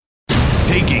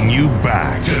taking you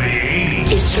back to the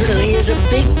 80s. It certainly is a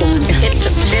big bun. It's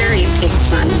a very big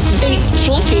bun. Big,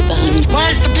 fluffy bun.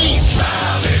 Where's the beef?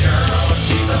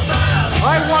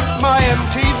 I want my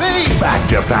MTV. Back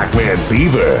to Pac-Man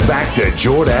Fever. Back to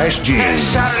Jordache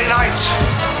Jeans. Saturday night,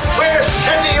 we're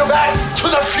sending you back to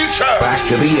the future. Back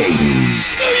to the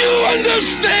 80s. Do you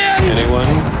understand?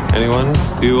 Anyone?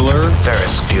 Bueller?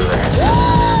 Ferris Bueller.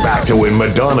 Back to when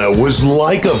Madonna was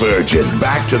like a virgin.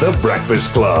 Back to the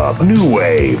Breakfast Club. New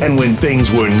Wave. And when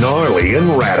things were gnarly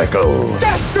and radical.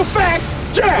 That's the fact,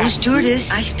 Jack. I'm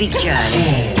stewardess. I speak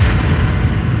jive.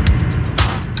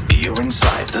 You're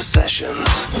inside the sessions.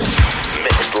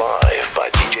 Mixed live by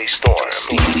DJ Storm.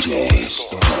 DJ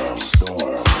Storm.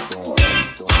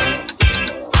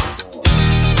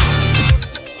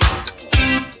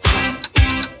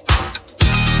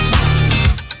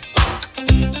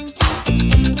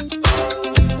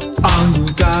 All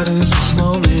you got is this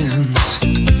moment.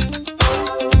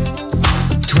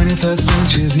 21st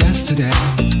century's yesterday.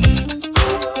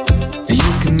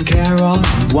 You can care all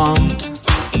you want.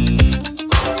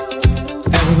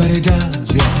 Everybody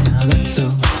does, yeah, that's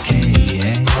okay,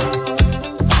 yeah.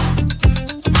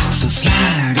 So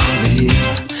slide over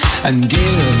here and give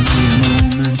me a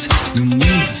moment. Your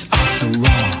moves are so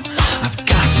raw. I've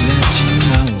got to let you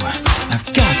know. I've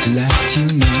got to let you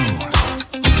know.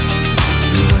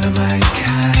 You're one of my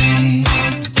kind.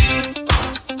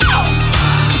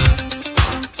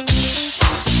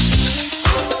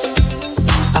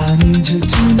 I need you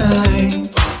tonight.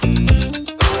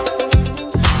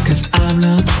 'Cause I'm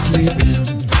not sleeping.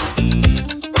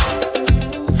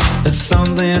 There's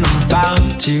something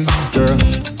about you, girl,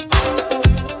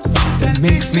 that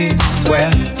makes me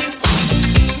sweat.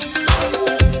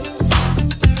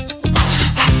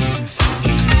 How do you feel?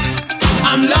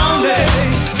 I'm lonely.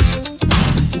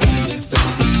 What do you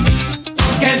think?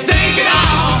 Can't think it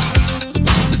all.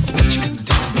 What you gonna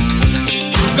do?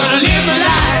 Gonna live my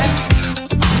life.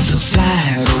 So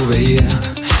slide over here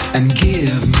and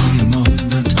give me a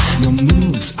moment. Your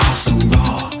moves are so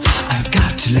raw. I've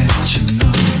got to let you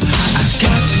know. I've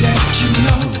got to let you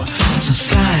know. So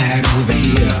slide over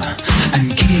here and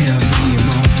give me a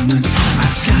moment.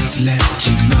 I've got to let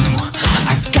you know.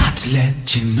 I've got to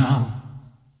let you know.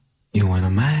 You're one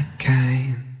of my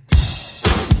kind.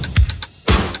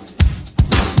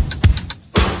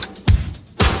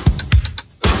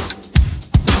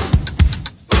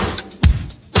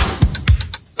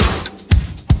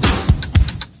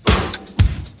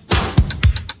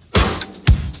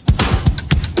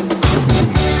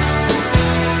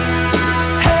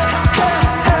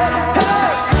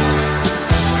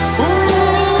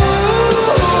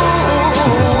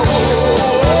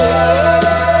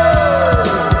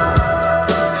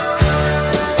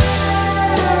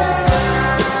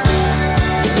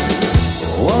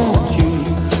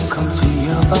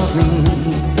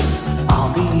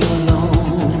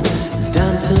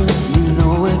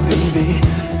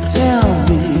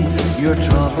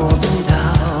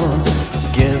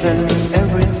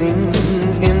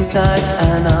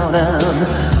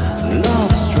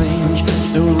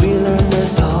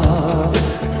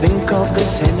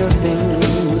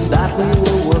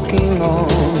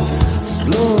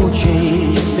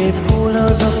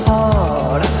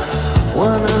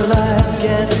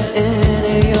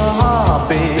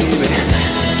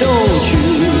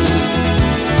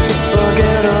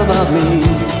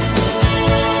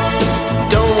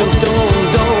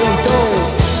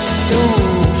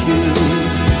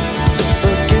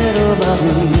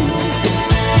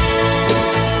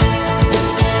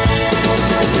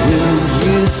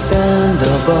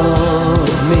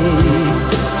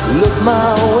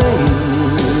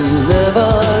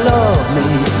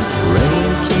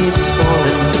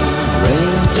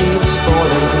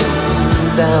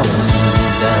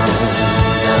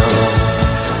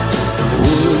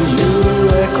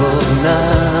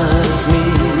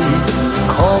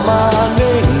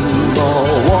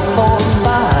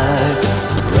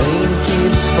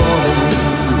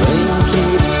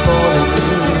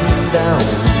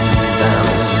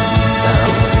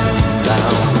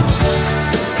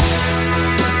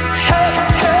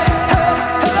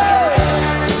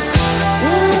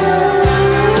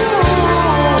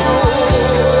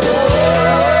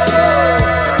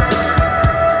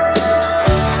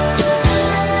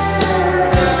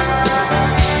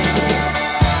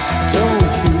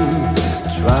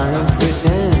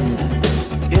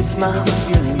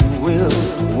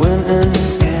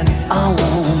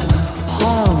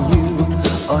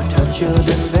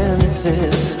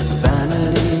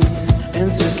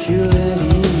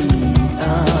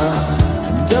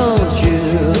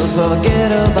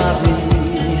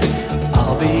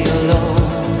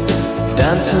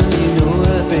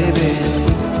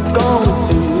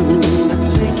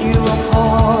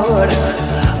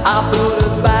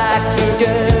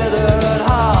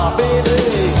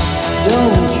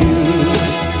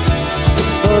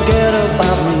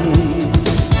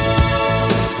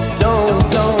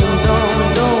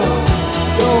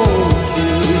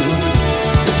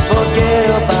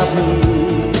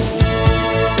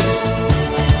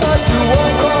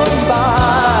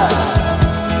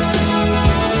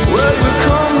 Well, you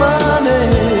come by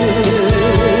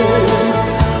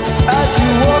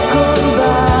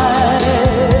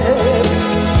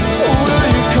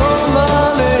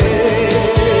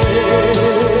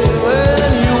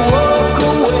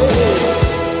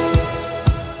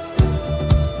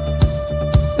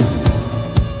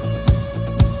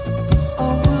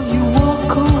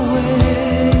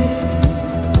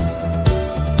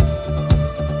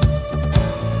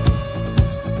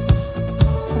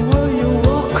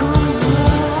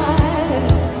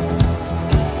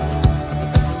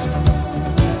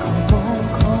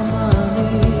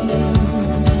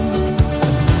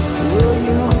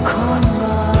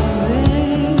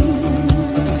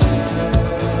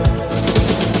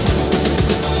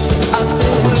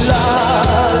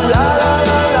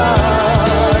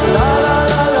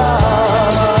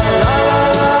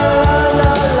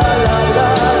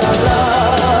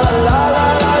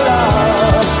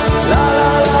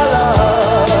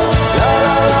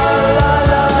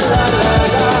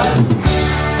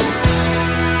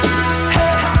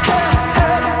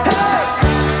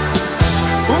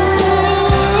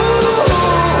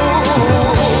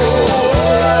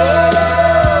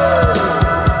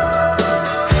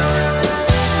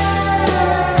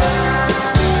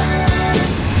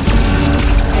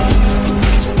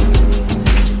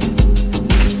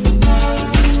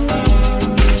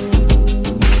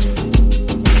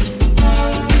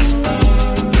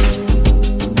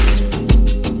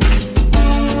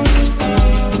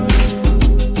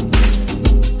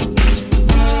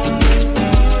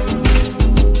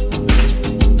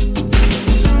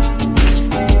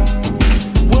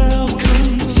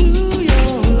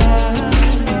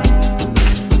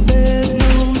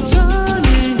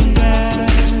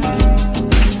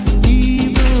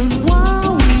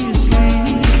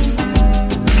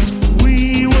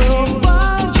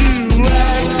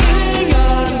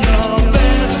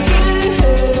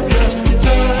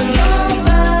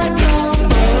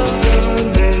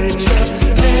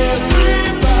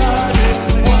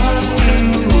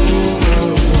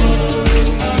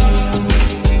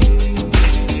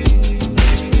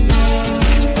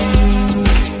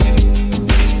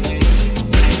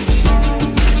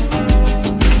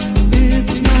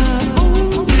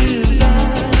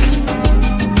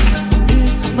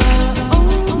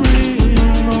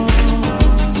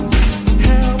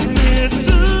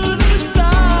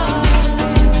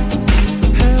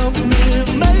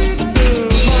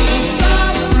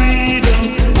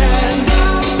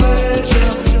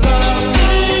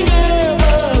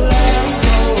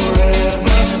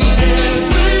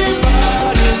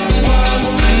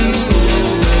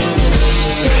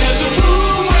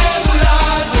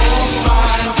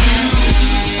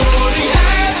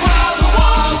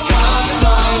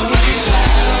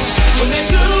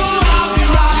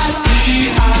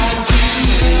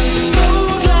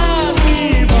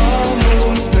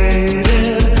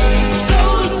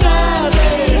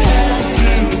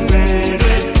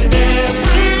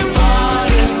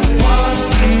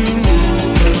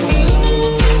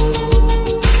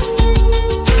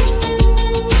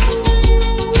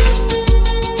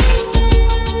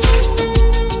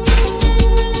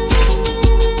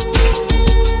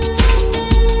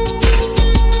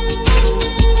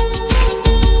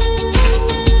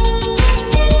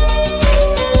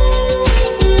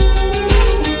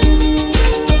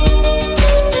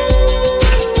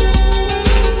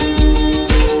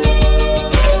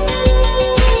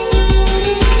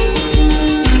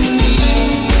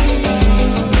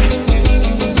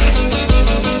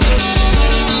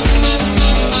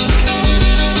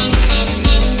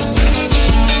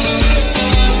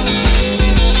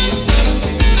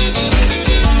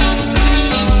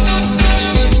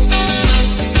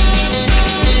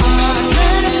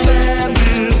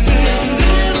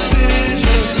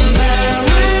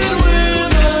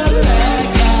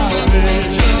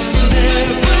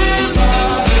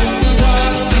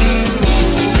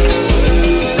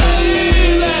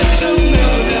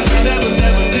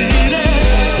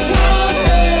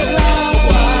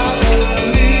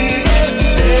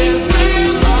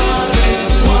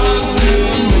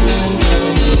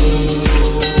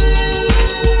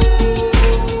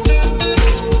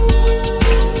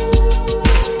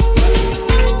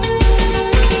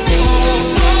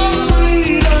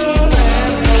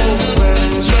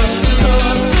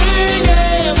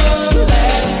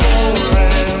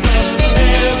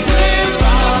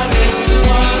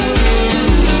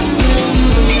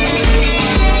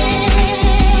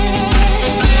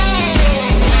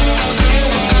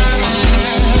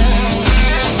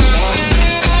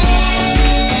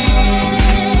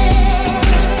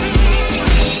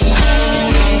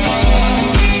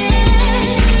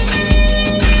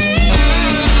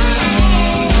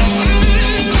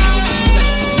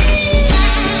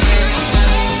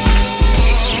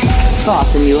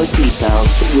fasten your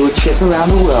seatbelts. Your trip around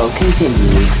the world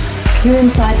continues. You're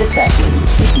inside the sessions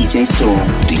with DJ Storm.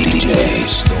 DJ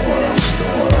Storm.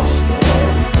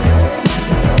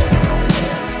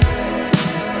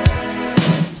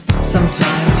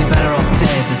 Sometimes you're better off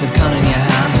dead. There's a gun in your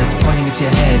hand that's pointing at your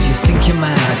head. You think you're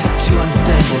mad, too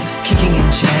unstable, kicking in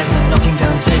chairs and knocking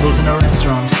down tables in a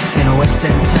restaurant in a West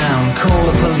End town. Call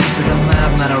the police, there's a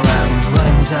madman around,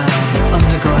 running down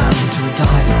underground to a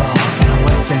dive bar in a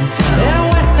West End town. In a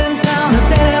West End town, a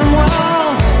dead end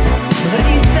world, with the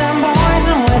East End boys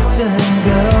and West End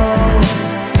girls.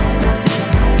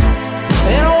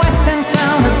 In a West End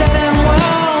town, a dead end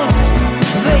world,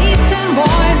 with the East End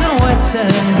boys and West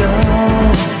End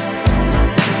girls.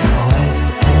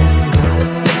 West End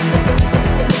girls.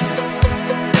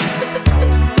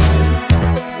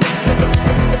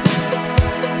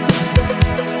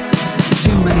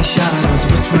 Too many shadows,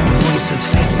 whispering voices,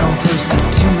 faces on posters,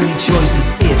 too many choices.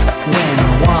 If, when,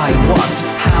 why, what,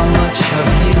 how much have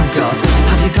you got?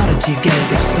 Have you got it, do you get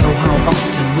it? If so, how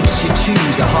often? Which do you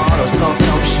choose, a hard or soft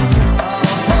option?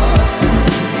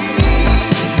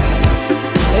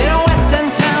 In a West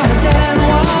End town, a dead end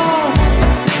world,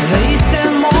 the East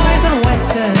End boys and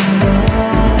West End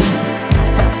girls.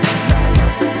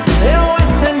 In a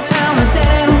West End town, a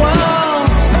dead end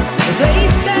world, the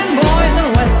East End boys and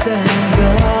West End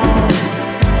girls.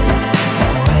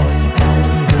 West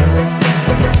End girls.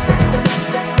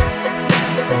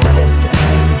 West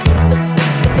End girls.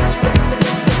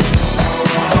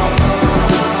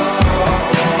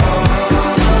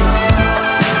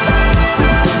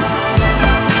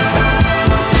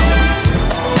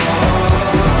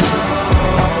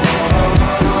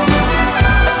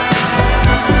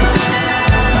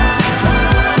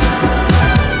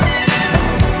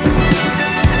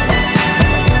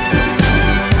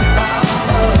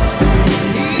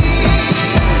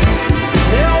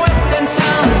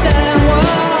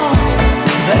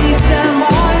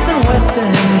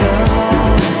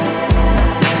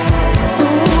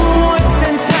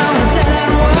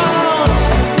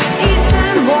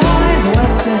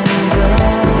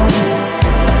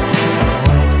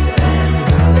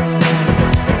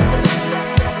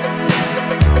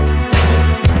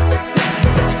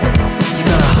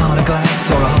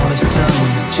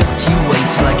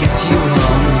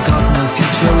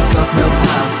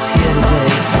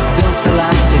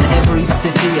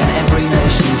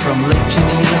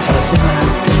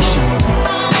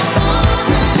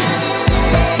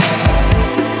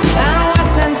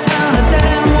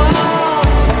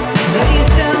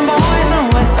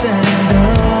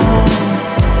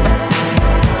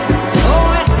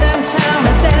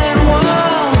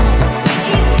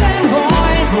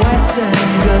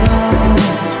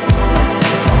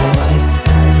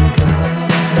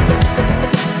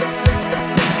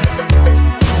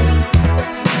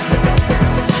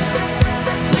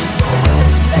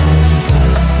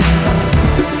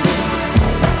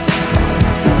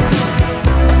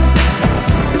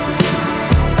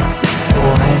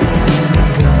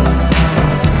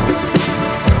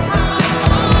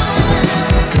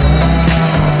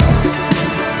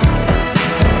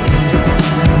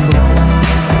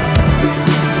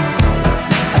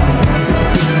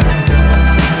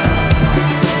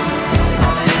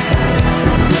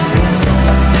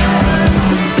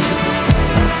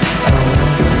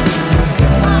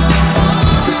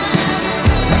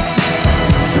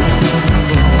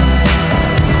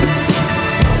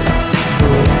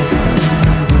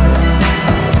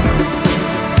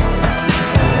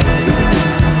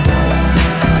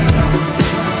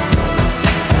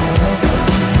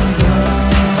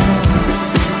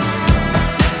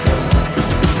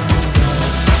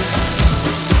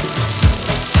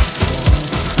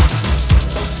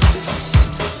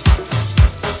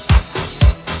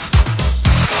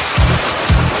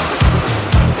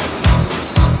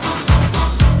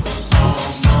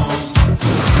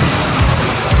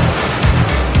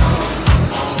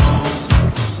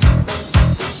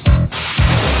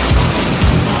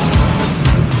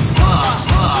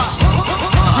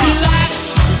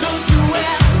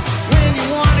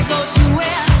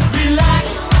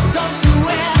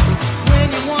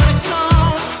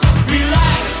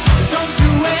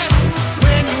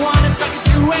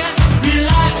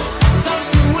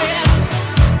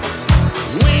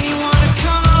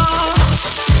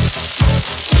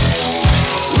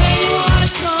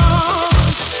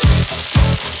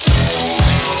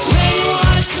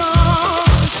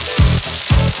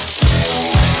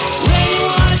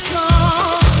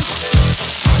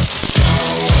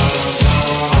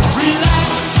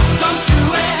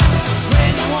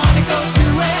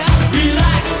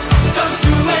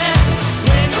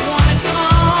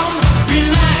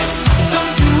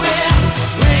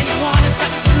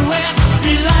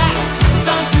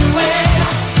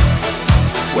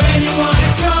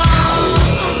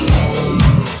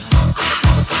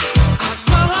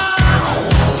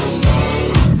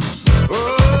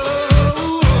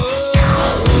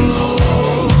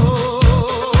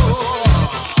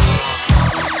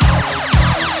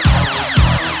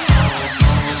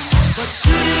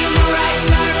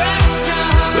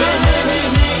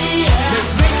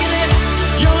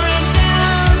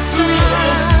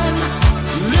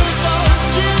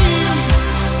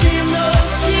 Scheme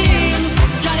those schemes,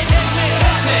 gotta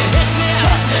hit me.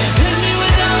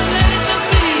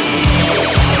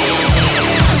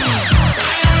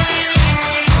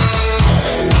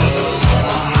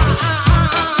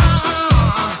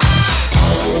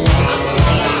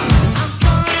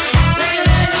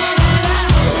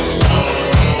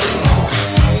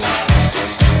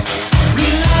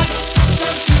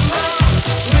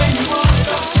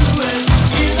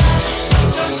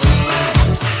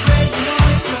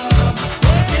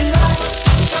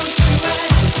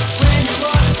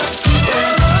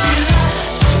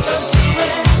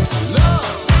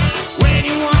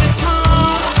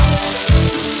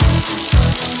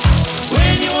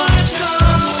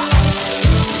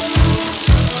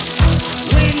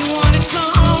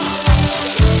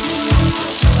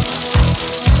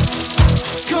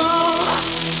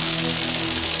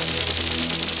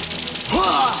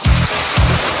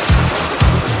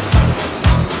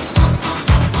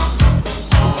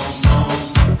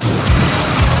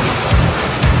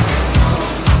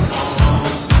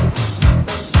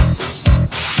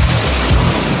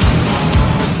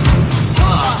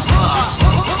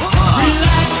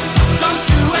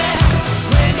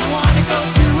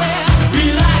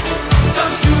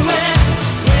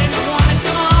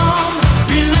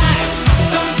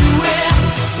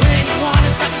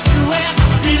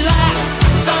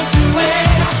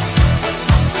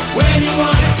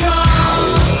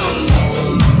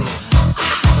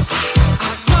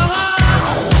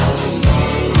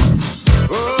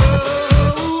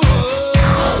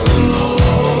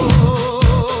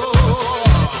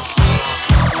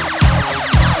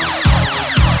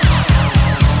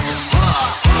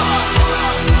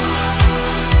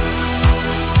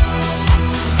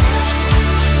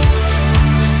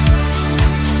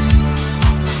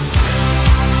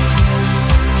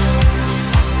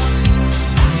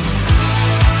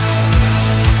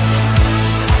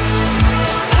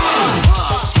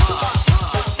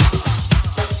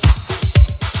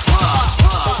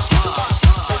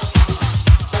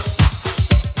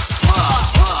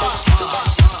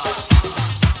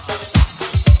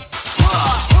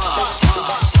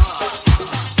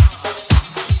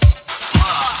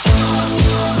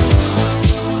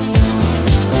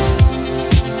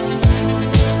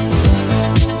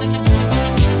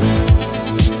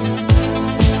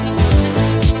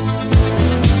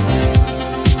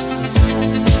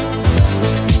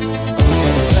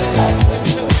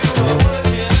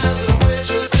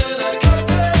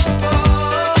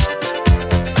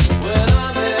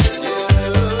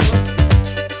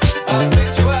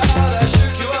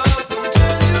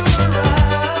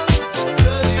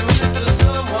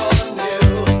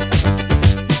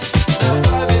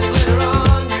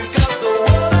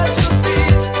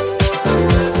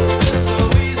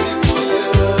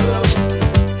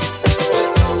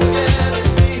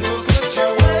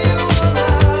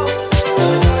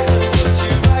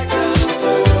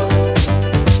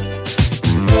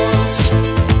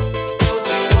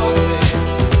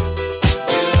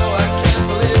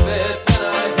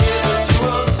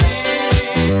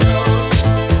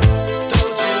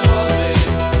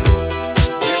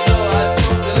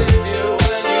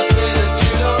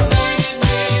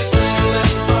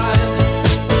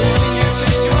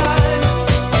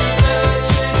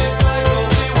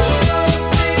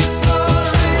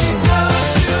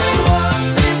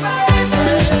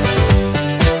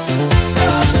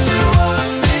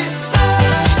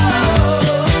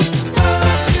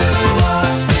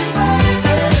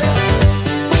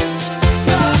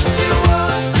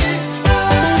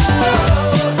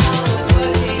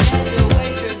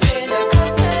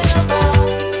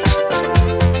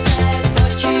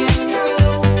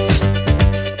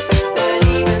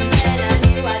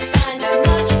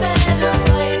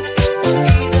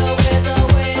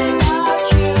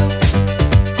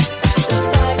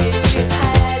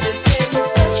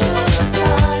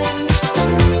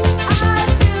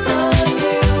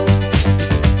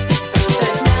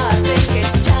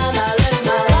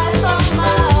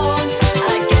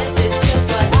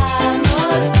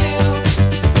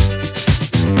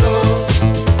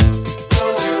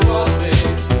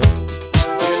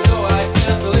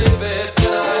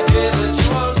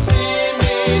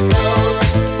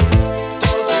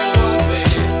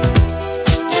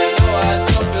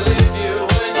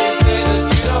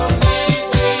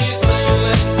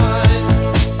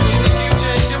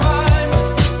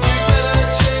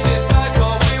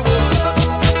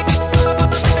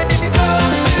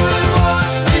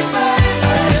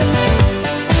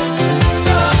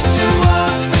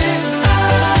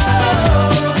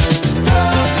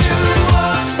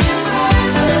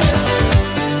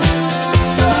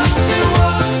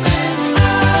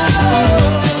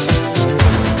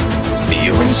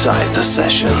 Inside the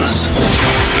Sessions.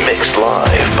 Mixed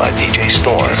live by DJ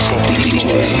Storm.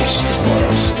 DJ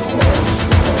Storm.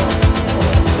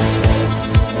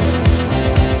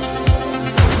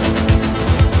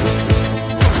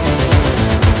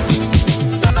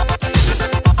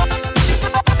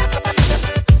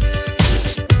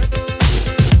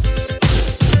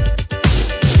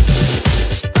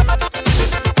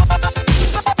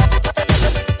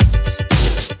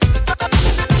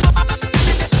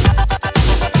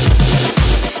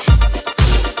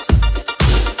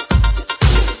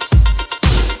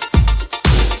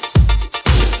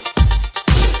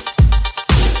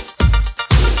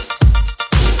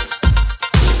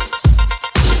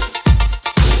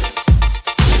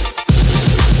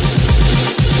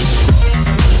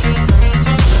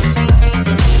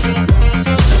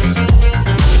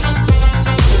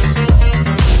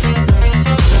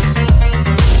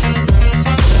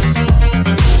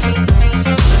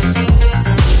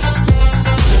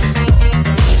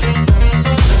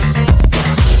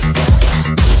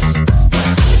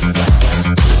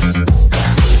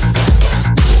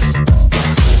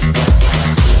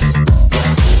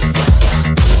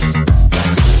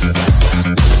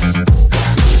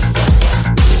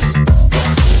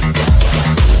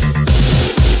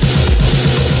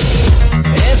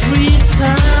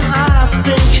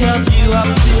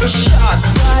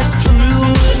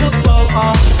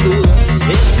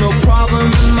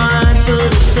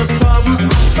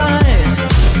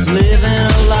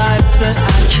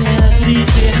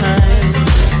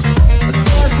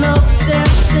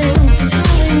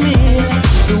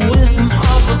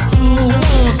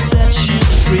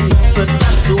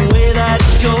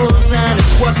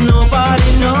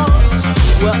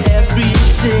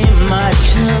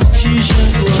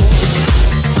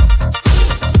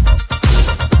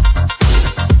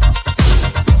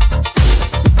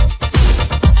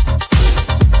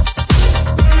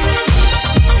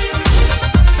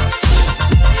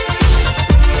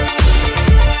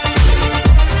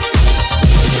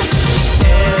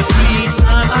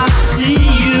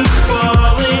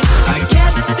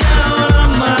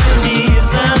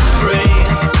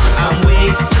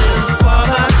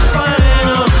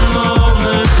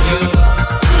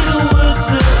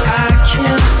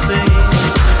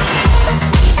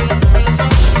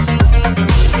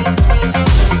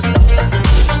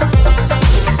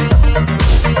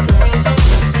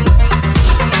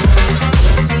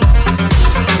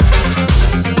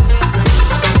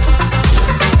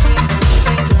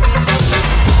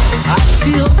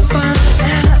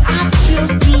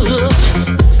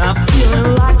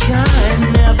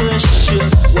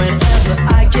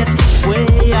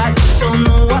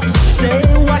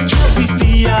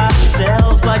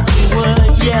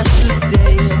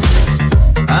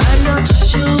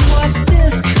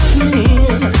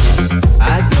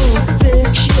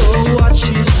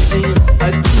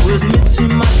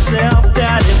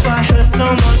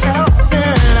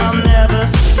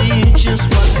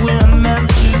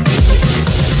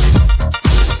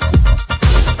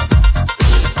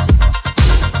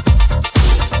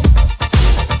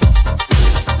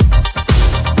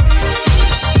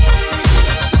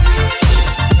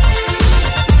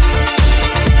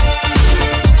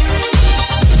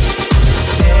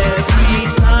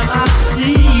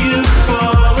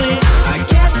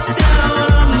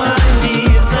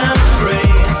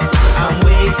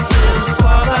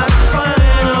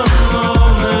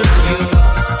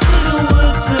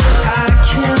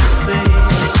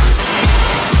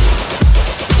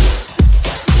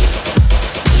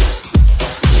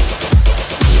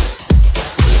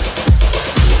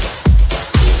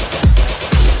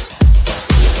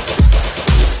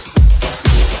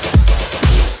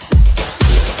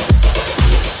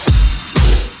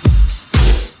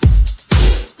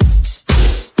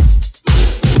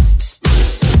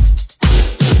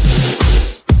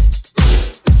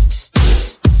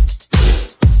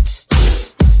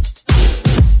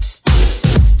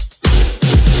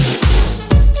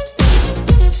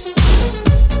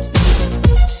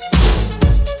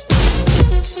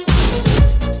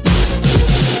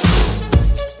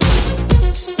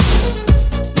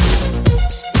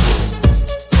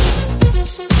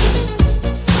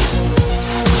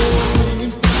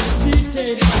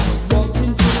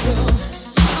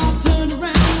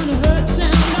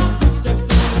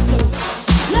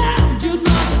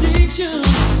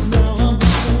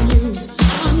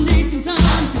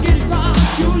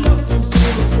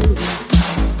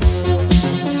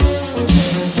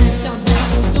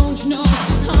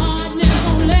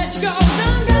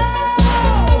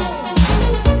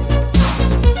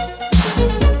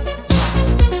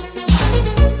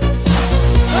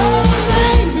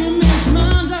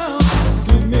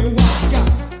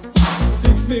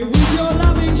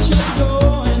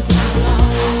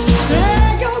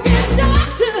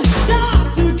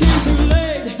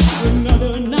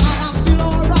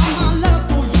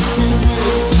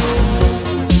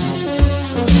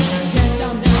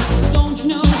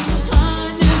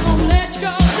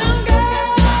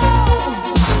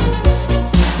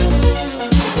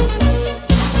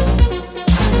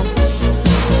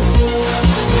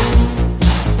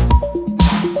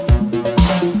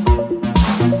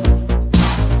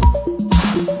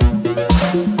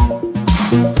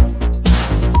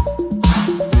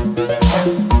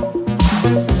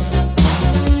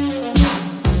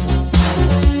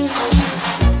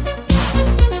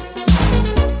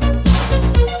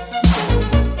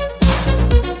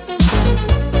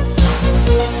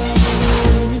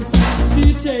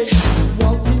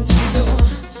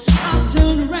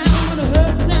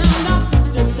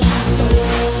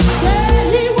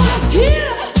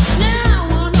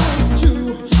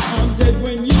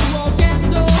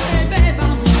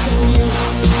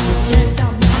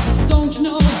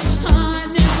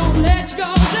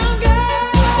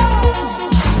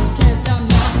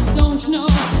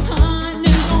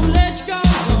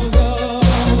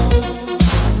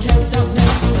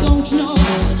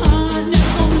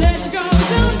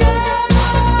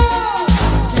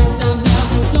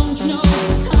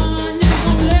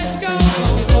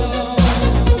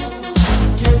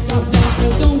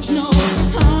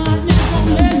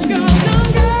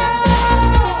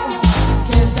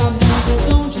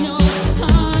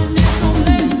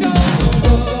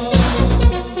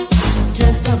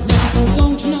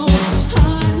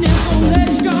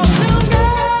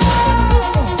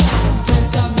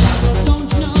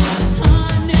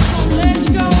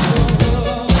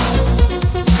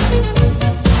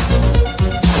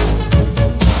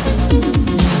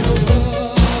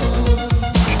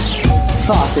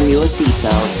 Fasten your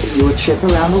seatbelts. Your trip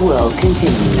around the world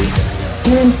continues.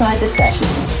 You're inside the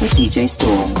sessions with DJ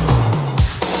Storm.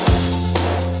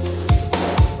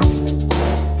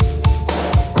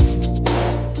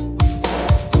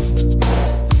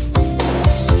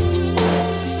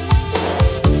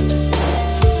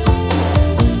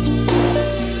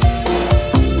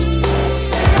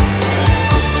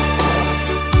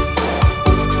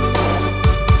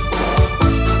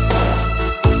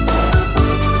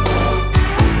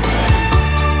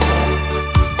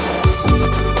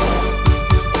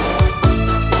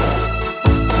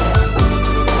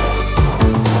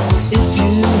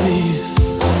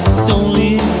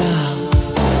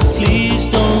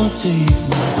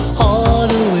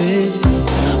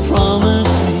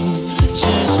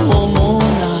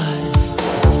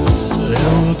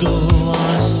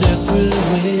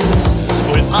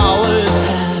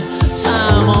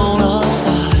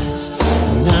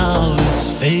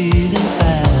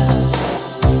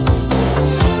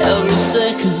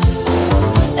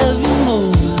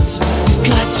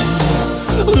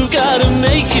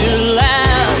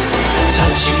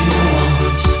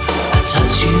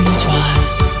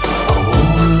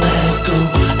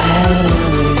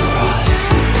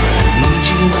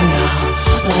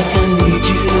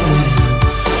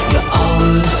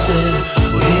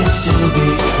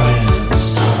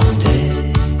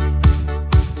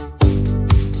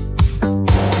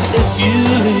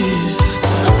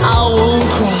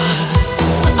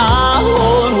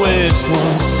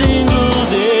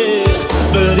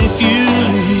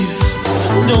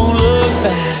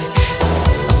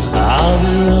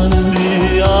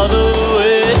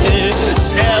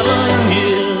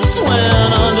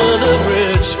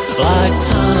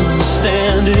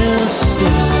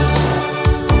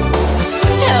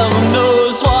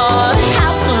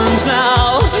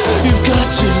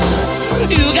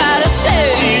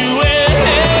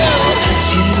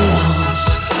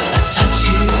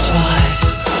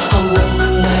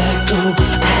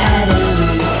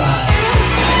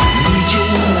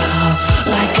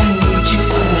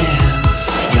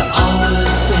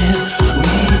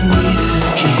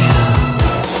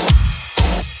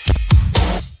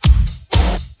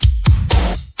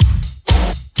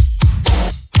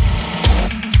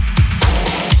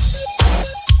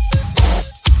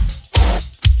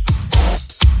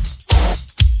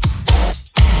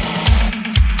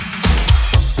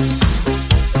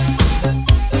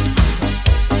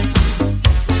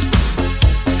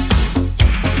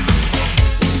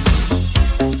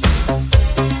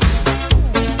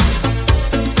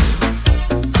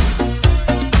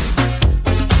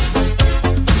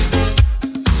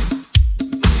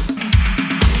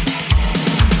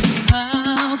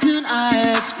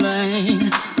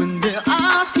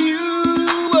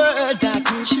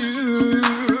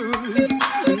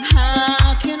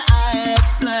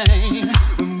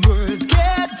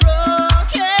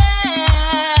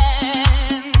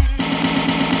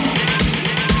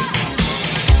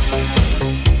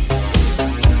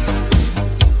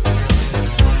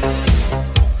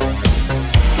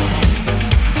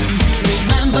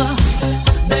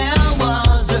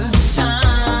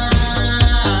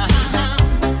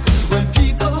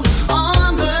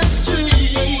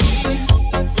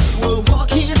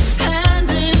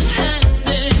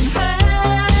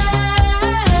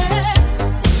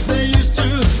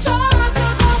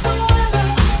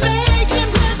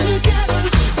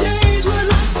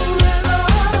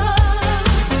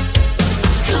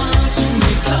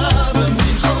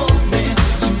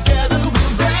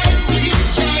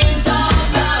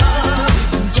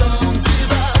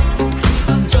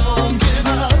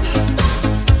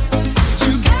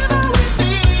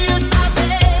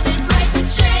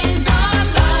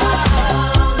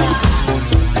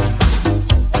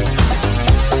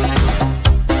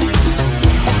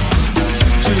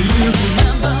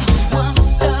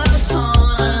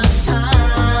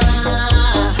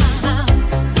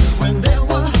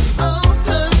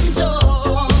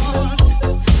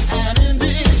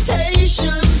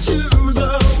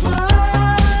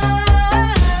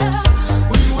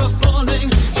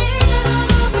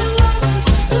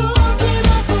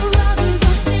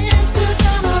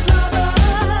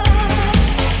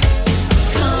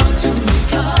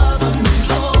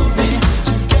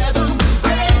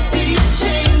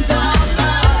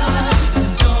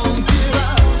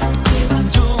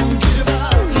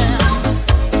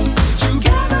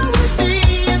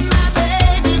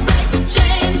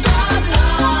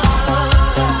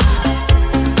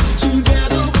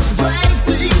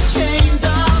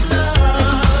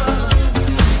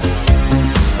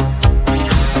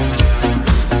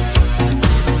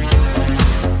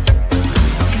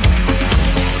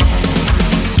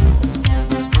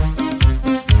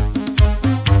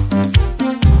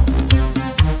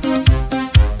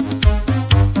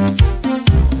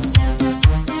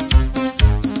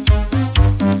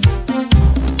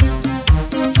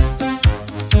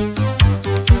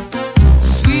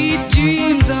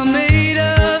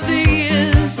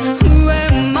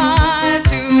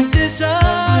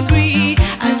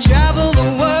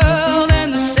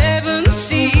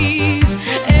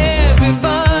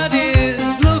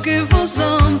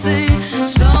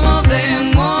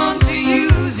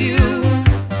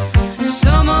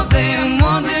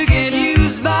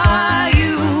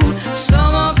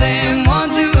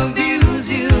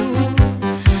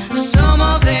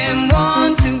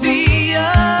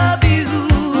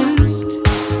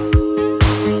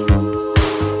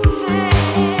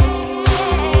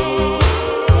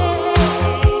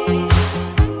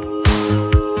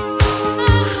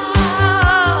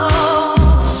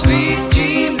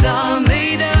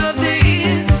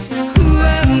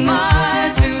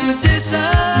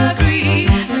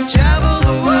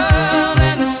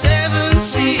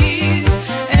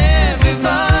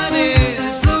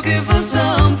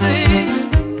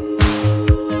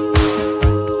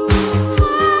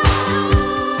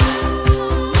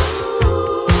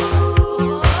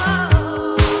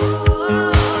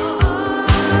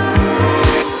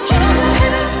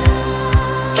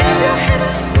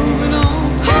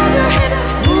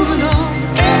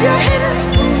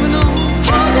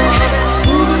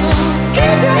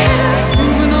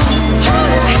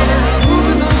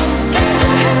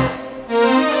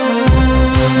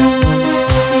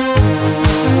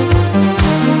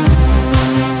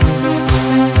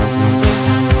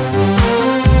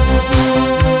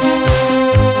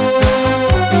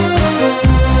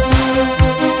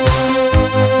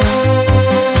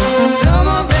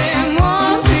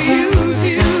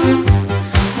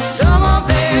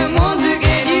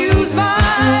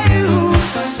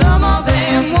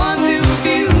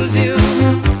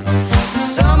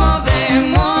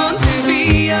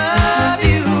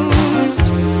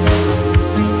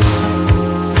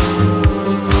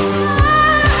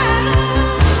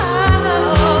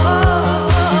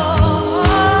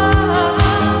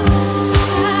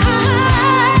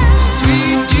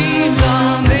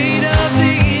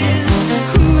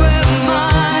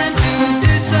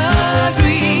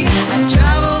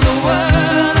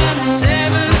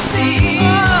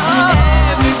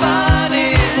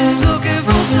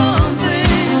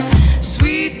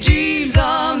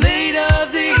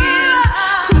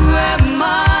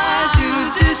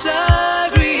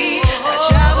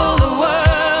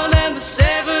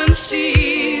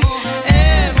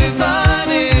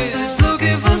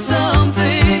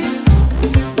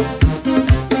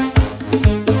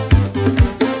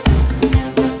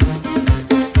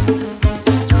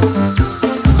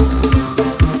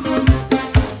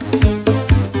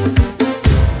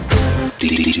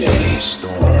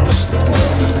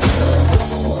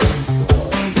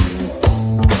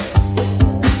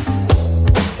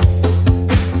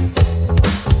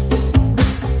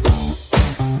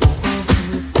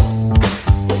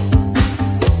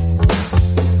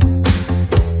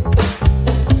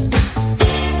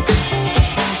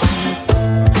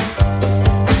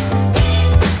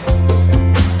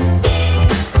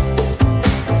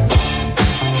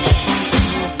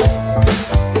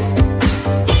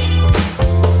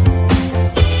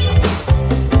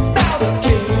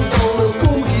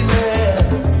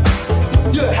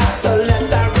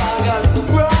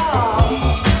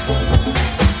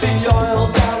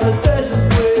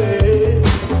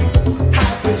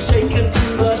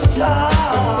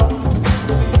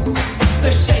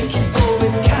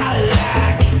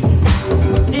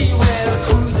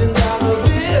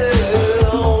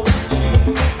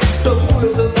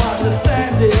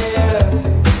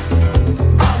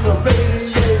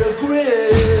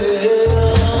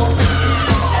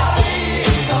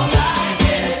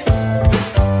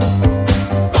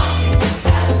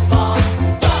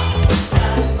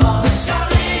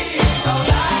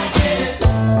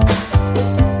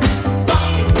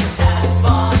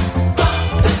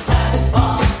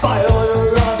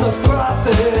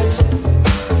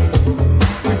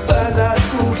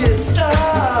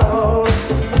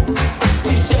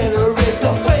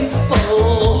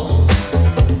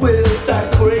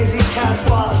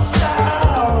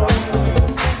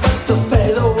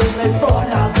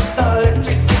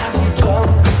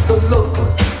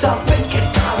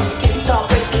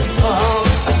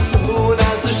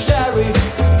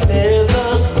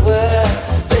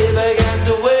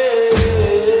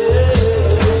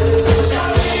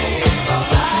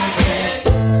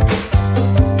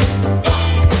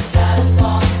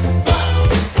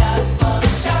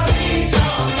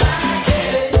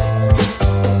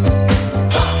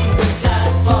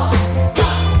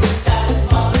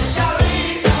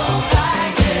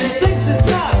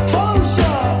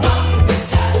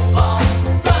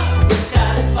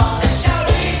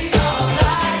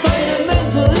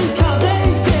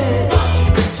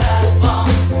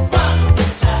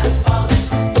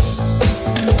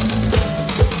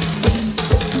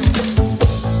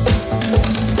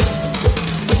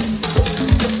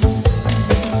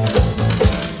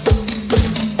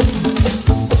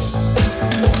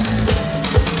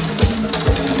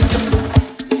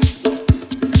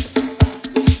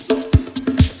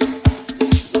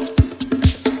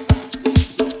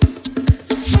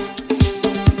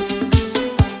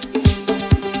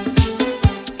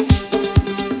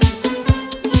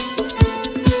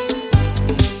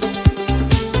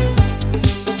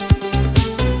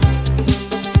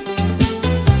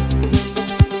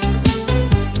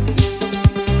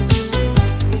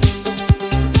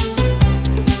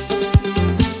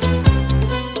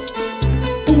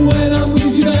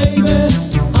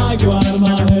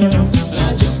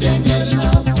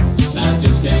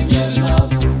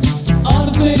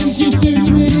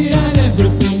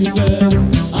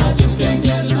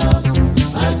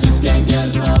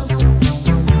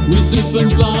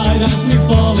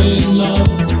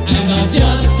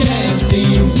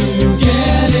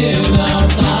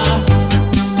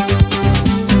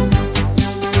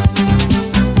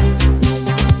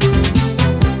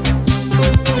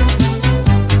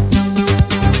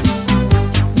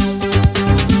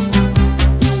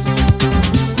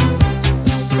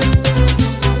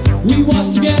 We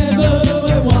walk together,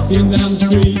 we're walking down the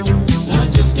street. I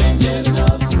just can't get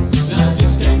enough, I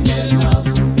just can't get enough.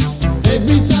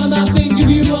 Every time I think of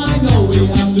you, I know we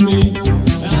have to meet.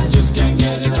 I just can't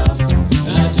get enough,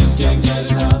 I just can't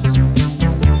get enough.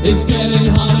 It's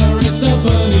getting hotter, it's a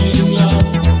burning love,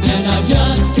 and I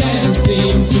just can't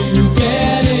seem to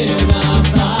get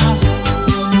enough.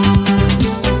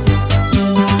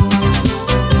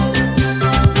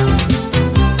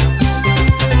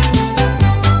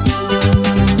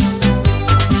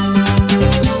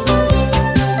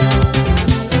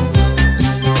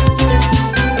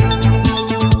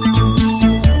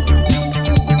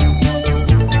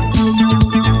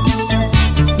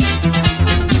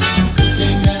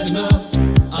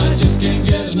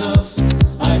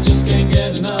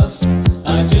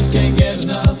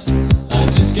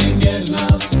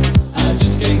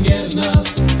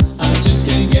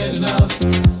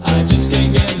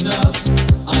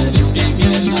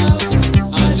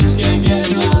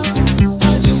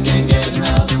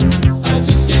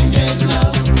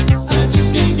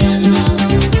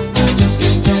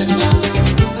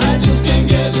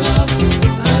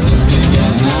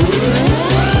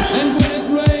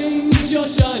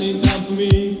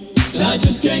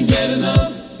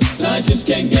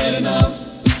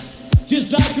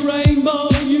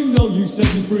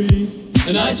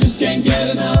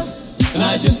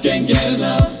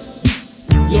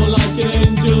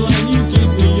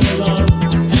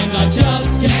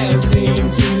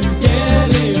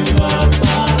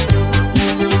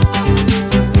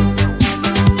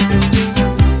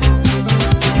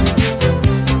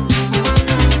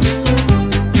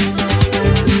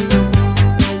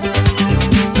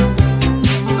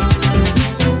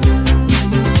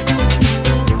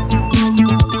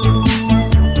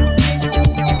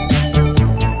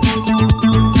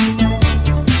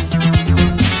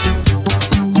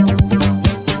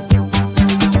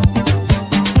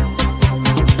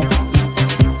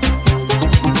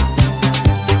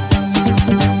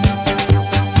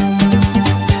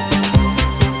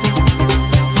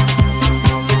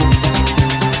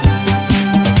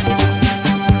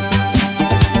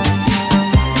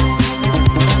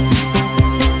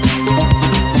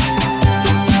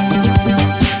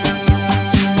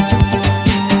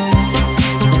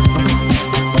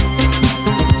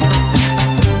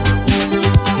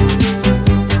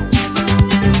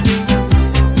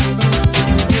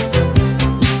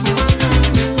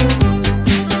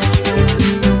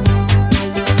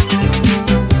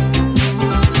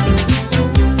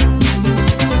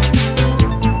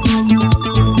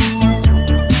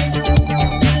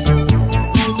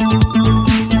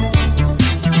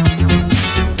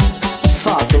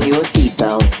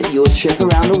 Your trip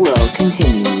around the world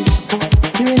continues.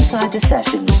 You're inside the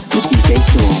sessions with DJ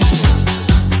Storm.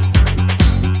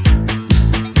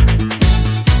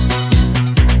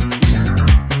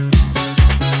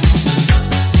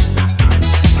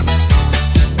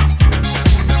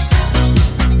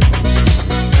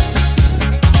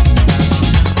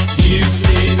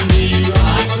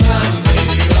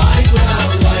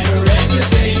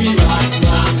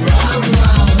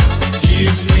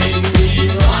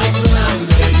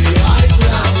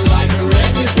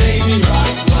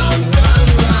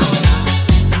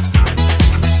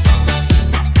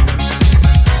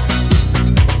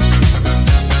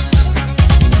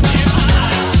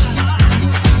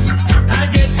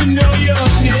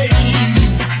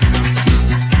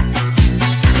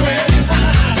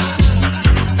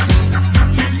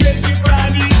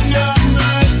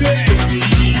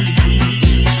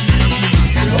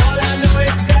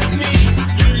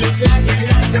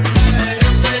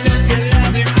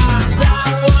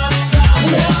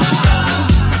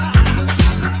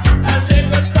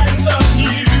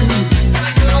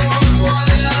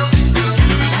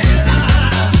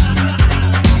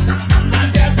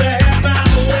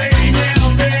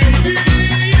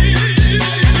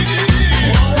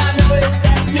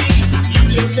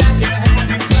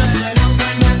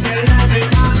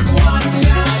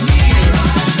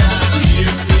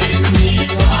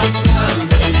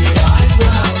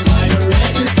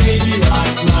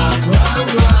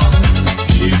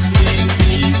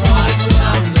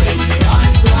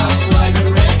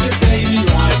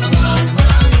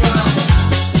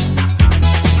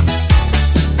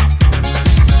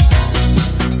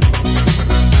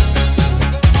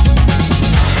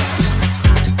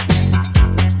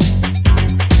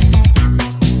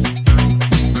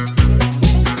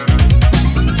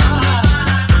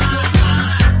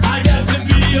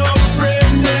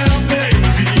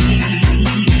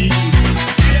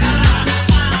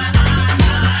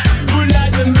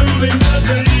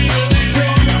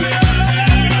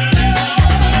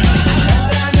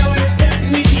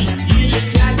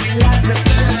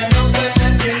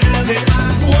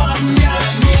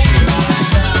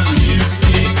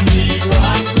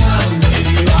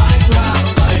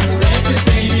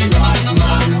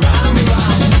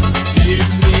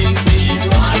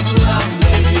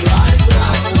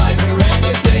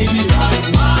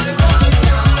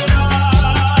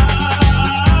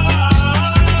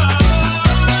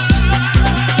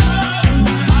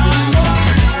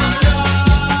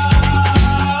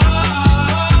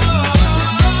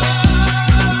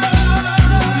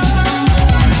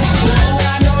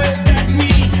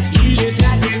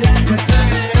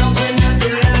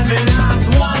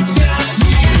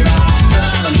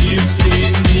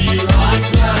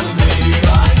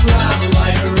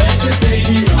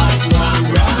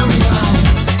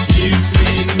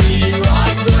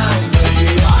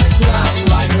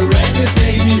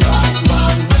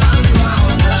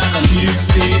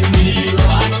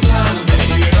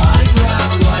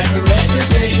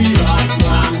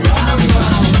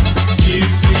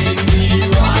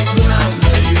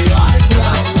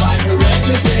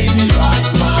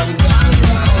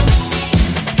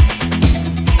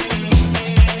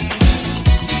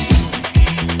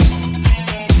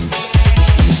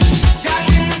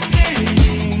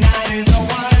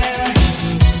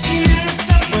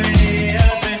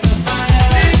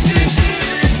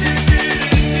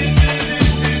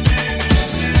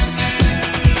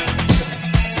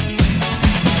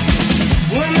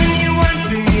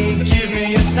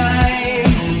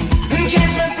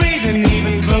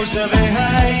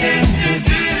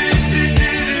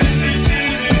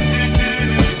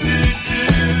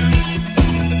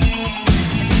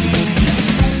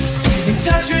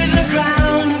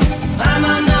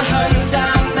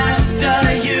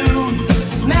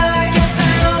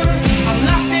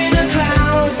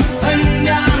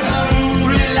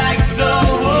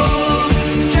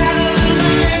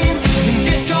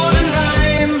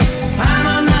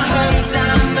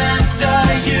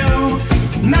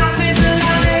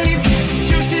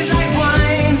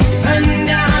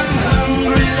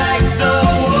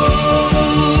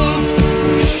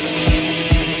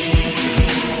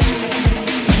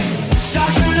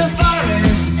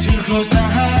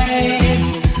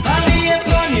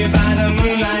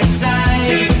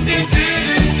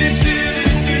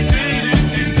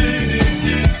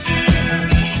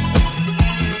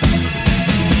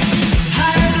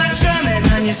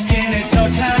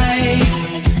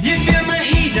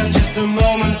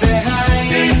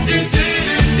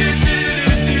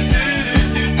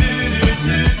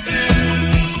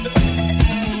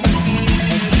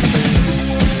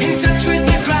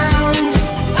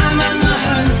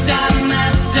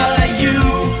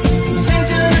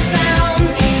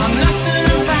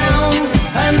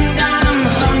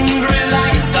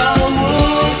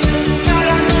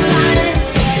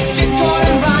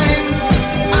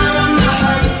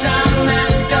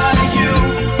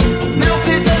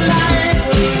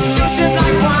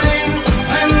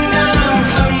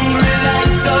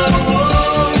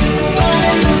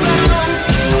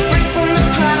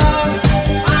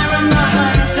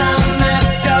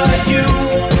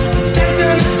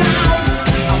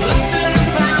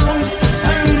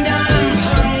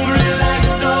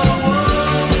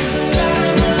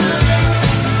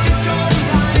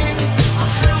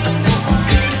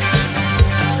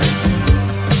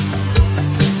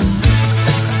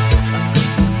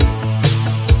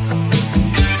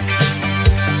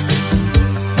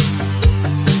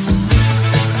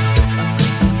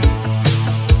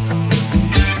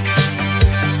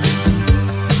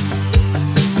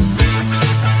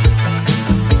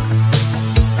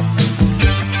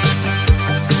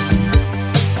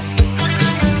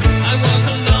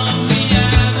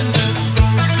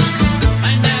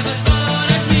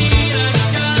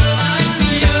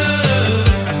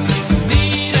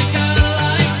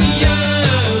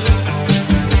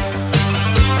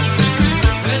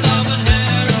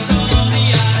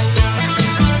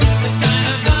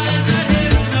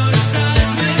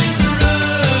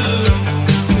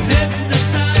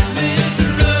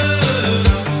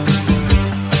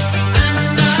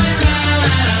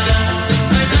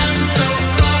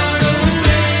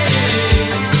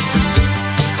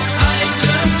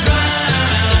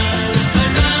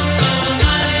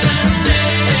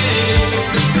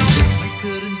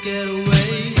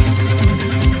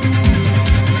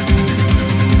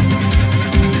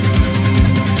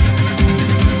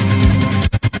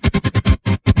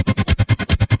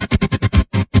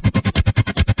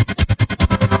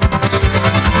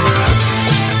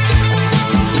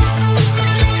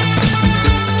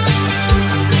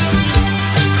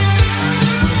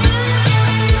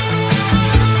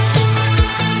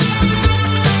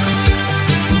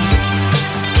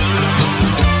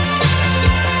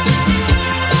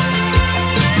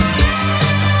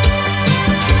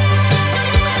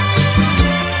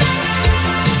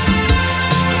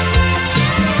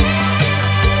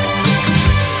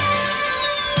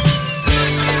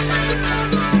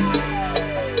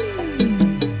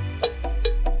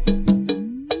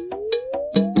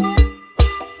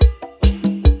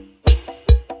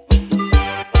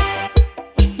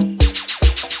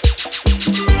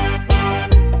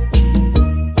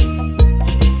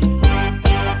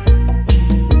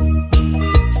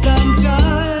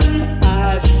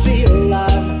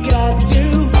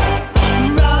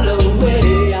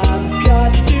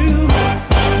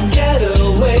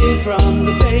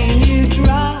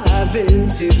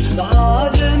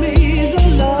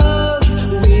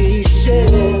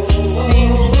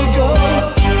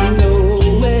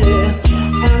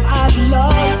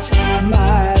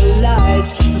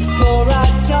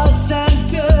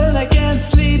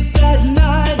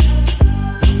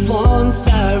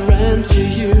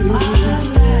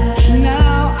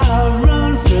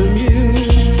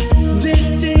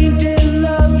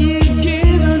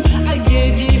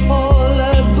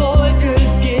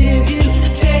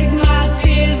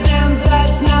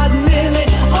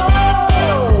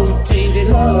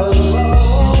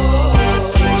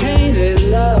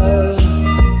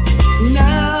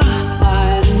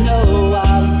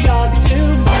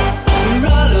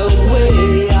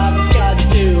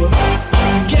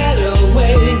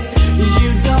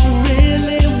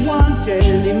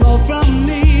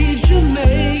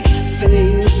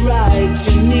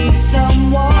 need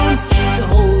someone to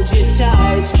hold you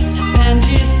tight, and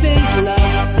you think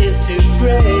love is to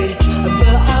pray,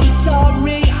 but I'm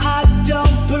sorry, I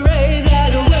don't pray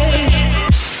that away.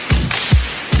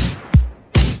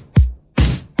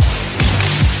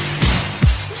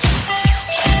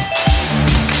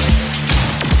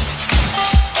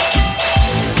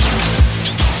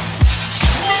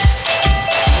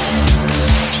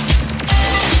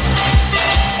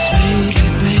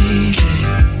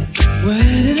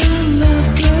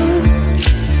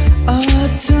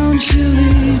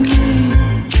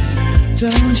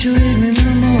 Don't you leave me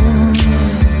no more.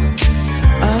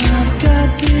 I've got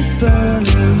this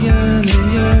burning,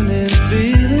 yearning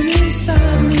feeling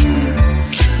inside me.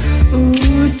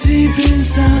 Ooh, deep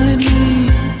inside me,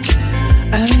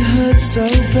 and it hurts so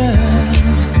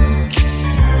bad.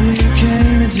 You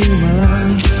came into my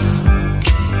life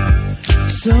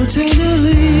so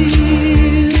tenderly,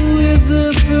 with the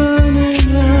burning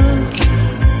love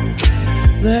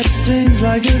that stings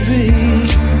like a bee.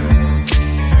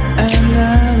 And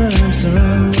now that I'm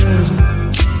surrounded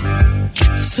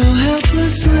so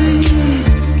helplessly,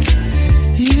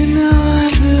 you know I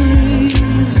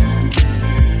believe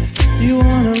you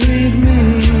wanna leave me.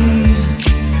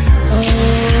 Oh.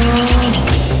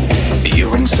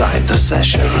 You're inside the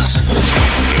sessions.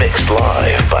 Mixed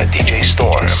live by DJ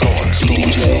Storm.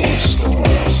 DJ Storm.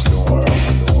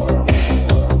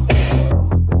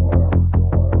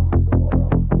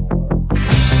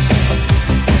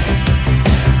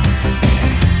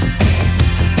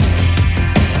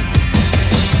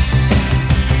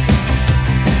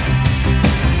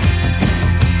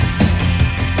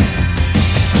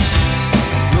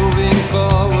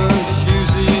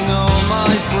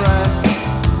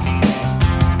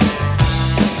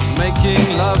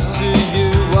 Love to you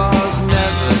was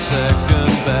never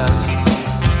second best.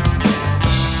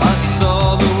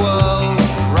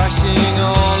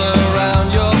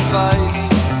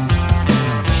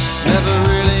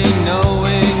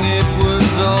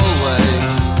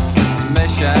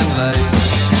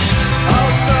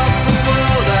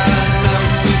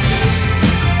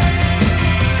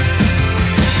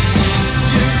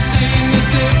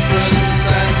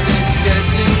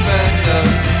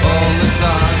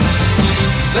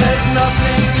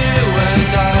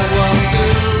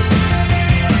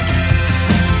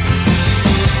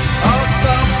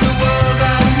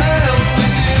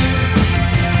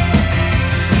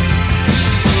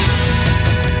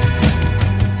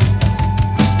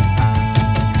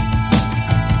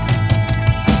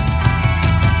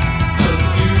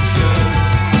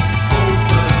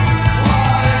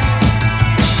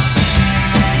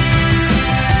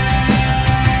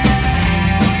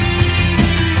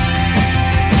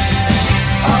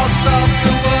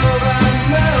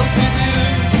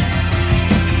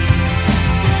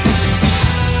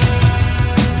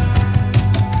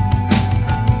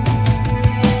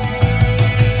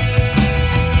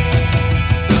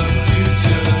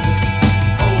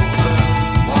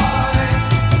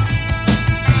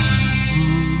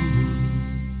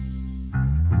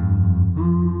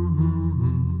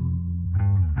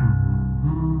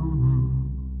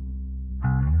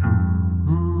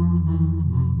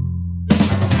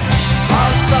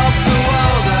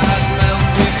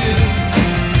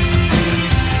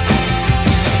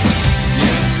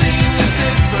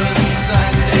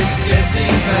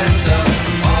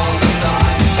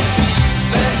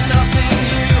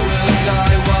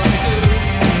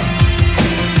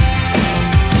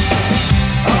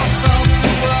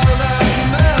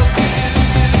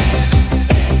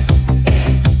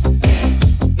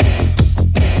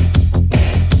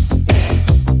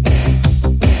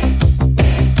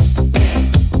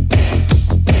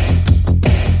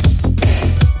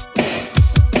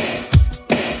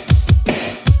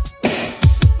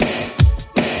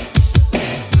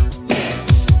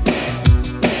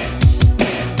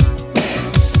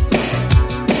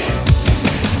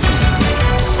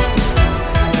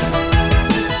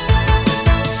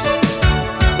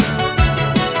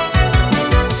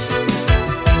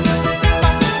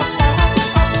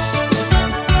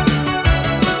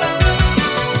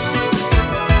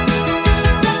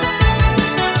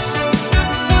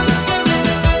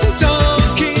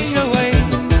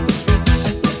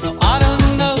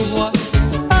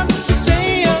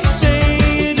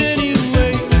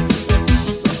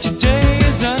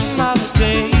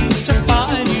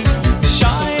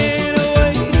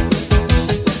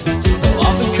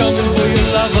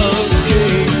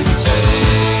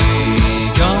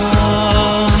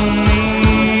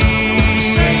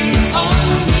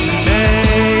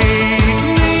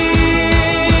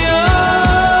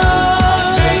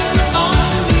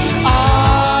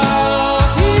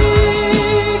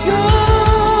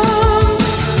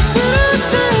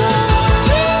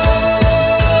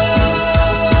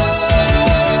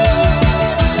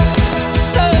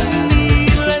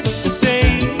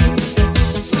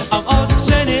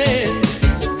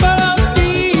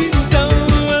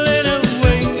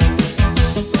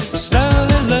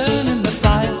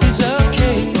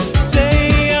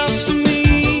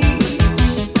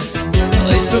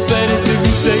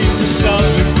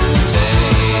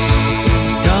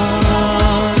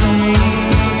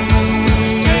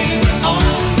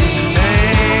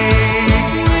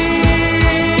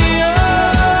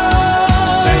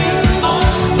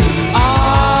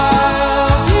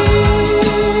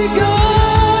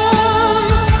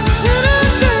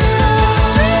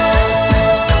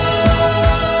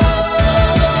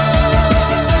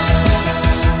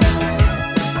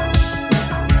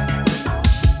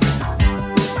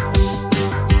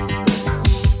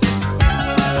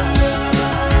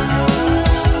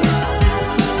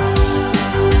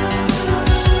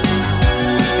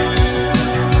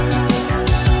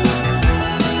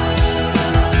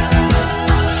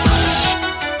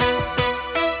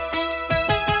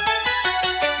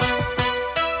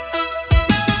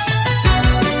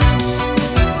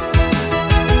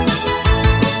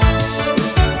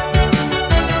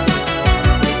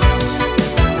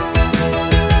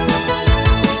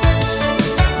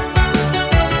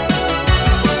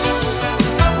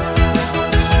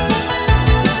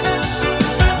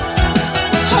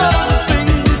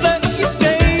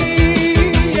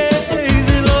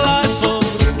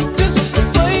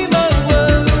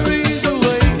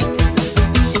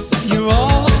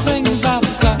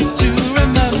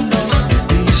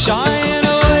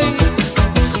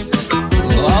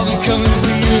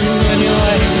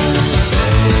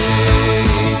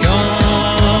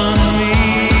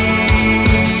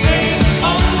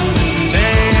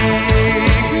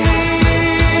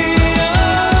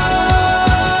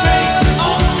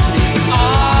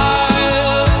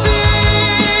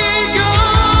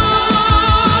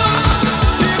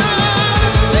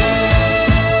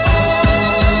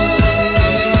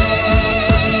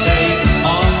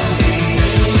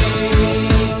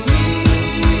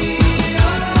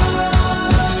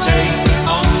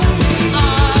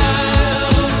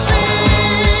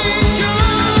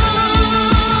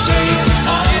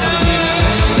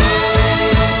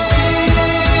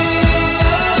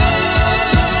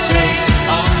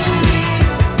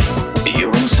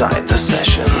 Inside the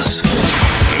Sessions.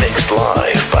 Mixed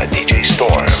live by DJ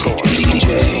Storm.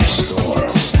 DJ Storm.